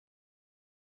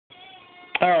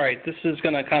Alright, this is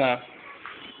going to kind of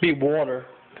be water,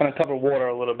 kind of cover water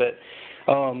a little bit.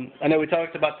 I know we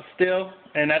talked about the still,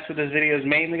 and that's what this video is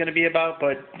mainly going to be about,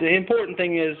 but the important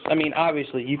thing is, I mean,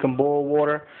 obviously, you can boil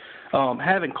water.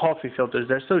 Having coffee filters,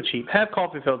 they're so cheap. Have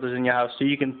coffee filters in your house so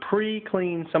you can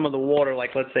pre-clean some of the water,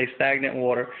 like let's say stagnant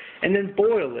water, and then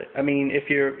boil it. I mean, if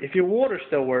your water's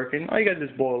still working, all you got to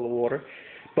do is boil the water.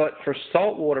 But for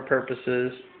saltwater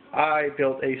purposes, I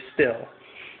built a still.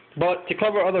 But to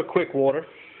cover other quick water,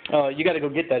 you got to go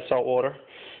get that salt water.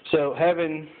 So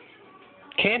having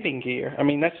camping gear, I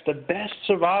mean, that's the best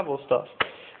survival stuff.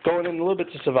 Going in a little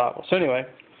bit to survival. So anyway,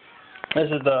 this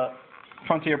is the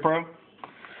Frontier Pro.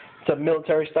 It's a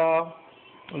military style.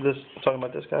 I'm talking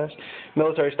about this, guys.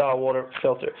 Military style water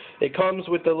filter. It comes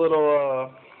with a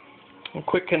little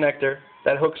quick connector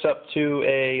that hooks up to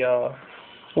a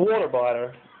water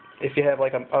bladder. If you have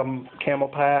like a camel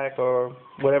pack or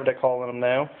whatever they're calling them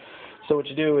now. So what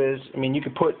you do is, I mean, you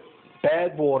can put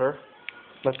bad water,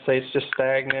 let's say it's just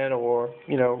stagnant or,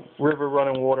 you know, river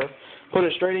running water, put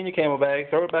it straight in your camel bag,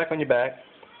 throw it back on your back,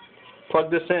 plug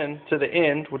this in to the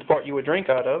end, with the part you would drink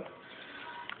out of,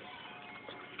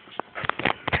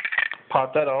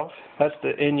 pop that off. That's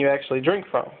the end you actually drink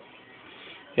from.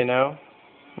 You know,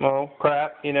 well,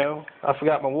 crap, you know, I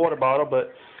forgot my water bottle,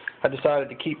 but I decided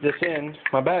to keep this in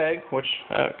my bag, which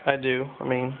I do. I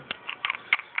mean,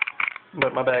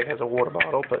 but my bag has a water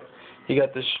bottle, but you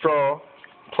got this straw,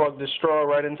 plug this straw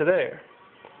right into there.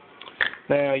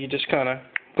 Now you just kind of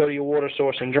go to your water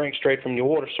source and drink straight from your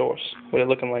water source with it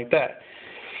looking like that.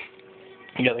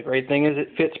 The other great thing is it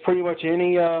fits pretty much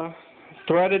any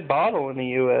threaded bottle in the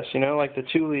U.S., you know, like the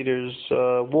 2 liters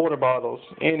water bottles,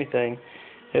 anything.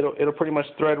 It'll pretty much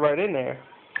thread right in there.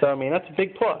 So, I mean, that's a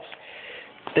big plus.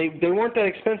 They weren't that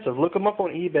expensive. Look them up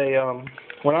on eBay.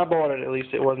 When I bought it, at least,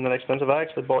 it wasn't that expensive. I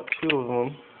actually bought 2 of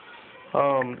them.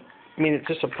 I mean, it's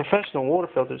just a professional water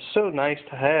filter. It's so nice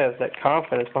to have that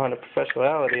confidence behind the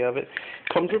professionality of it.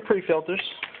 Comes with pre-filters.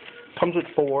 Comes with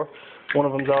 4. One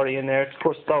of them's already in there. Of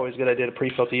course, it's always a good idea to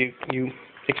pre-filter. You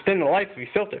extend the life of your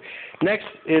filter. Next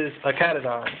is a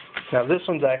Catadon. Now, this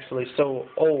one's actually so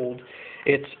old.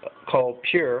 It's called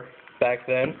Pure back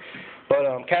then. But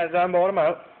Catadon bought them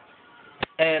out.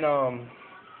 And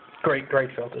great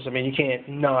filters. I mean, you can't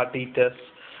not beat this.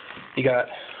 You got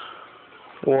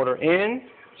water in,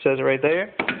 says it right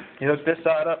there. You hook this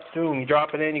side up, boom, you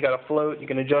drop it in, you got a float, you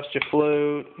can adjust your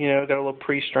float, you know, got a little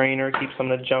pre-strainer, keep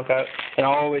some of the junk out. And I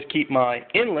always keep my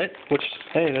inlet, which,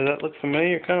 hey, does that look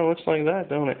familiar? Kind of looks like that,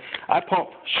 don't it? I pump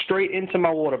straight into my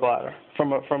water bladder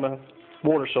from a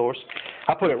water source.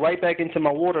 I put it right back into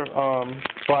my water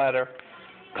bladder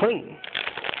clean.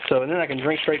 So, and then I can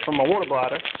drink straight from my water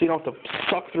bladder, so you don't have to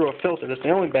suck through a filter. That's the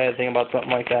only bad thing about something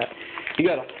like that. You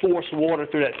got to force water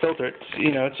through that filter. It's,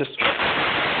 you know, it's just,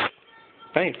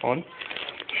 it ain't fun.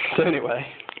 So anyway,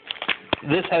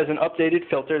 this has an updated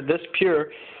filter. This Pure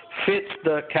fits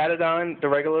the Catadon, the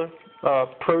regular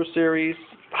Pro Series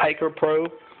Hiker Pro.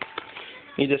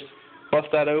 You just bust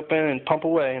that open and pump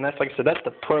away. And that's, like I said, that's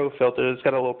the Pro filter. It's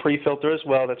got a little pre-filter as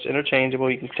well that's interchangeable.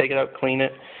 You can take it out, clean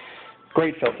it.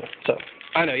 Great filter. So,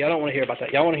 I know, y'all don't want to hear about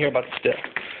that. Y'all want to hear about the still.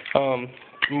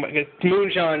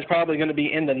 Moonshine is probably going to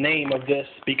be in the name of this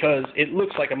because it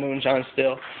looks like a moonshine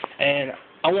still. And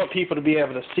I want people to be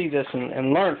able to see this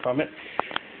and learn from it.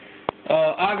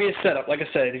 Obvious setup, like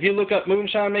I said. If you look up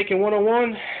Moonshine Making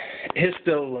 101, his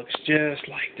still looks just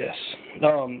like this.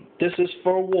 This is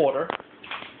for water.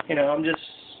 You know, I'm just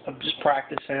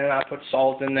practicing. I put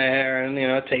salt in there and, you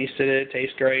know, tasted it. It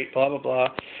tastes great, blah, blah, blah.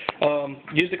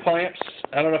 Use the clamps.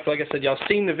 I don't know if, like I said, y'all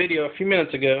seen the video a few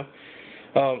minutes ago.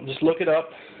 Just look it up.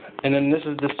 And then this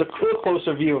is just a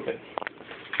closer view of it.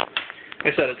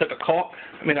 Like I said, I took a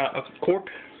cork,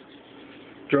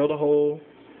 drilled a hole,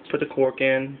 put the cork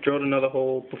in, drilled another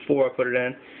hole before I put it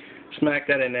in, smacked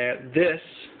that in there.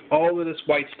 All of this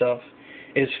white stuff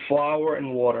is flour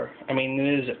and water. I mean,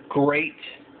 it is a great,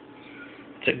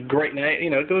 now, you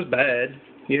know, it goes bad.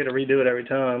 You got to redo it every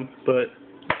time, but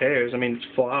who cares? I mean,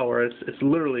 it's flour. It's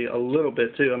literally a little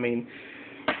bit, too. I mean,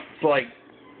 it's like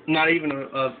not even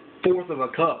a fourth of a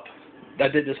cup I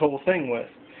did this whole thing with.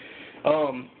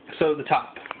 So the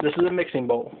top. This is a mixing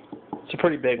bowl. It's a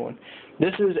pretty big one.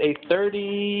 This is a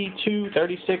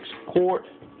 36 quart.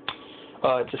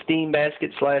 It's a steam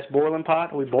basket / boiling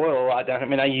pot. We boil a lot down here. I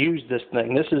mean, I use this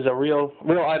thing. This is a real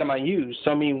item I use.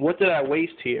 So, I mean, what did I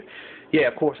waste here? Yeah,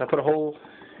 of course, I put a hole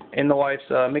in the wife's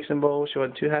mixing bowl. She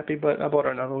wasn't too happy, but I bought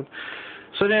her another one.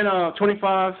 So then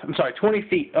 20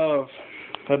 feet of,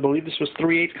 I believe this was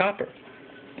 3/8 copper.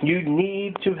 You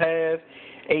need to have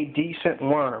a decent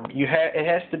worm. It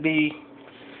has to be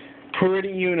pretty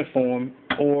uniform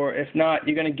or if not,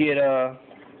 you're gonna get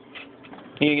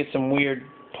some weird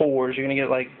pores. You're gonna get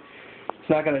like, it's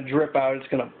not gonna drip out. It's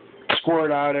gonna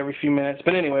squirt out every few minutes.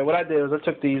 But anyway, what I did was I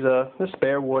took these this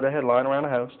spare wood I had lying around the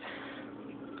house.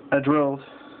 I drilled,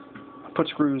 put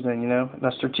screws in, you know, and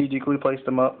I strategically placed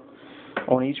them up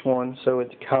on each one so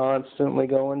it's constantly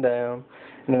going down.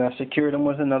 And then I secured them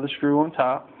with another screw on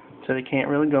top so they can't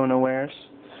really go nowhere.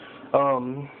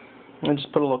 And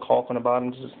just put a little caulk on the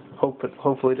bottom, just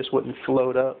hopefully this wouldn't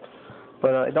float up.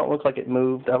 But it don't look like it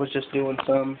moved. I was just doing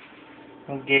some,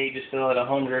 my gauge is still at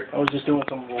 100. I was just doing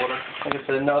some water. Like I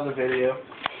said in another video.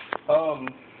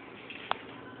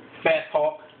 Bath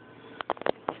caulk.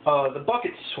 The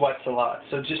bucket sweats a lot,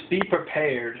 so just be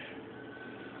prepared.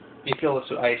 You fill this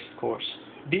with ice, of course.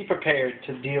 Be prepared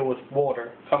to deal with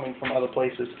water coming from other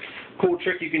places. Cool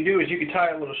trick you can do is you can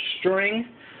tie a little string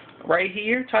right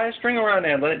here. Tie a string around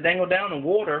there and let it dangle down, and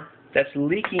water that's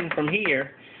leaking from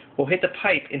here will hit the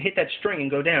pipe and hit that string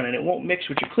and go down, and it won't mix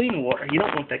with your clean water. You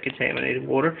don't want that contaminated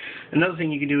water. Another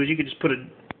thing you can do is you can just put a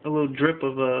little drip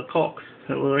of caulk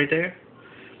right there.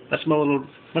 That's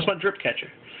my drip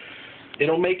catcher.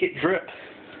 It'll make it drip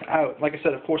out. Like I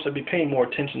said, of course, I'd be paying more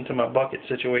attention to my bucket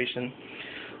situation.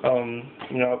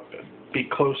 You know, be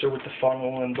closer with the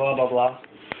funnel and blah blah blah.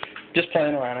 Just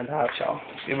playing around in the house, y'all.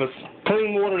 It was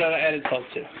clean water that I added salt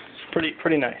to. It's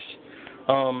pretty nice.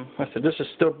 Like I said, this is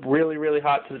still really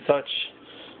hot to the touch.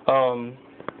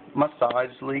 My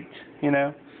sides leaked. You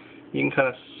know, you can kind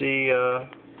of see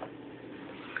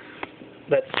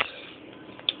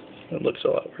it looks a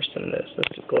lot worse than this.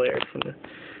 That's the glare from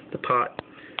the pot.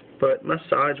 But my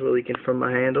sides were leaking from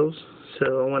my handles,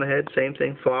 so I went ahead, same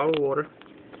thing, flour water.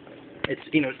 It's,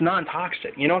 you know, it's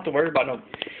non-toxic. You don't have to worry about no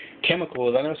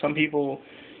chemicals. I know some people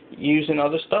using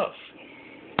other stuff.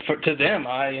 To them,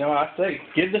 I say,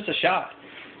 give this a shot.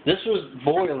 This was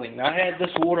boiling. I had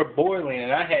this water boiling,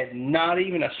 and I had not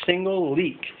even a single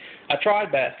leak. I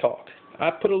tried bath caulk.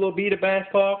 I put a little bead of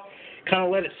bath caulk, kind of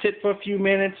let it sit for a few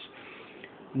minutes.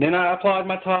 Then I applied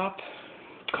my top,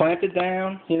 clamped it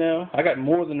down. You know, I got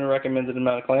more than the recommended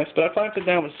amount of clamps, but I clamped it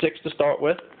down with 6 to start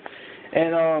with,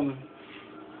 and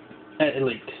it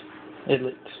leaked. It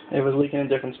leaked. It was leaking in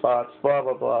different spots. Blah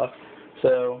blah blah.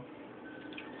 So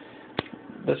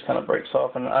this kind of breaks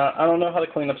off, and I don't know how the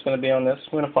cleanup's going to be on this.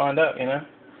 We're going to find out. You know,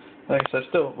 like I said,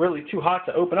 still really too hot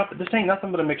to open up. But this ain't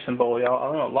nothing but a mixing bowl, y'all.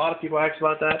 I know a lot of people ask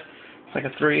about that. It's like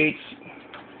a 3/8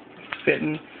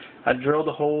 fitting. I drilled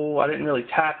a hole. I didn't really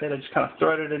tap it. I just kind of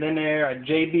threaded it in there. I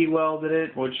JB welded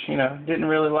it, which, you know, didn't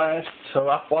really last. So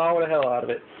I floured the hell out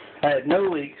of it. I had no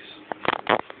leaks.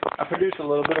 I produced a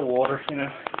little bit of water, you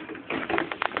know.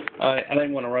 I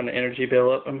didn't want to run the energy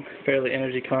bill up. I'm fairly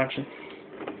energy conscious.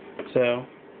 So a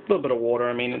little bit of water.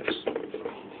 I mean,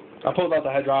 I pulled out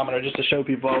the hydrometer just to show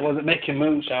people I wasn't making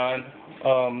moonshine.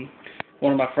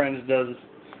 One of my friends does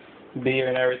beer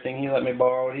and everything. He let me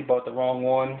borrow it. He bought the wrong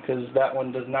one because that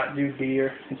one does not do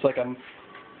beer. It's like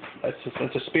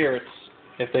it's a spirits,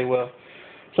 if they will.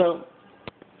 So,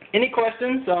 any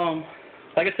questions?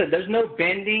 Like I said, there's no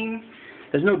bending.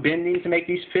 There's no bending to make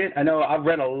these fit. I know I've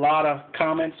read a lot of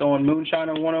comments on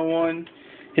Moonshiner 101,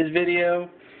 his video,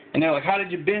 and they're like, how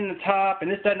did you bend the top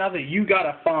and this, that, and other? You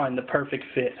gotta find the perfect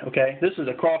fit. Okay, this is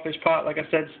a crawfish pot, like I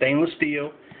said, stainless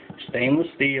steel. Stainless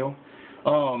steel.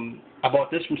 I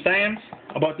bought this from Sam's.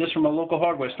 I bought this from a local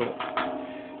hardware store.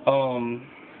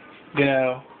 You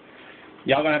know,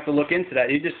 y'all gonna have to look into that.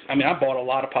 I mean, I bought a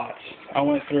lot of pots. I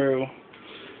went through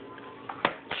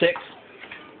six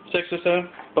or so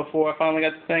before I finally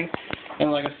got the thing. And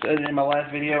like I said in my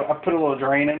last video, I put a little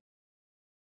drain in.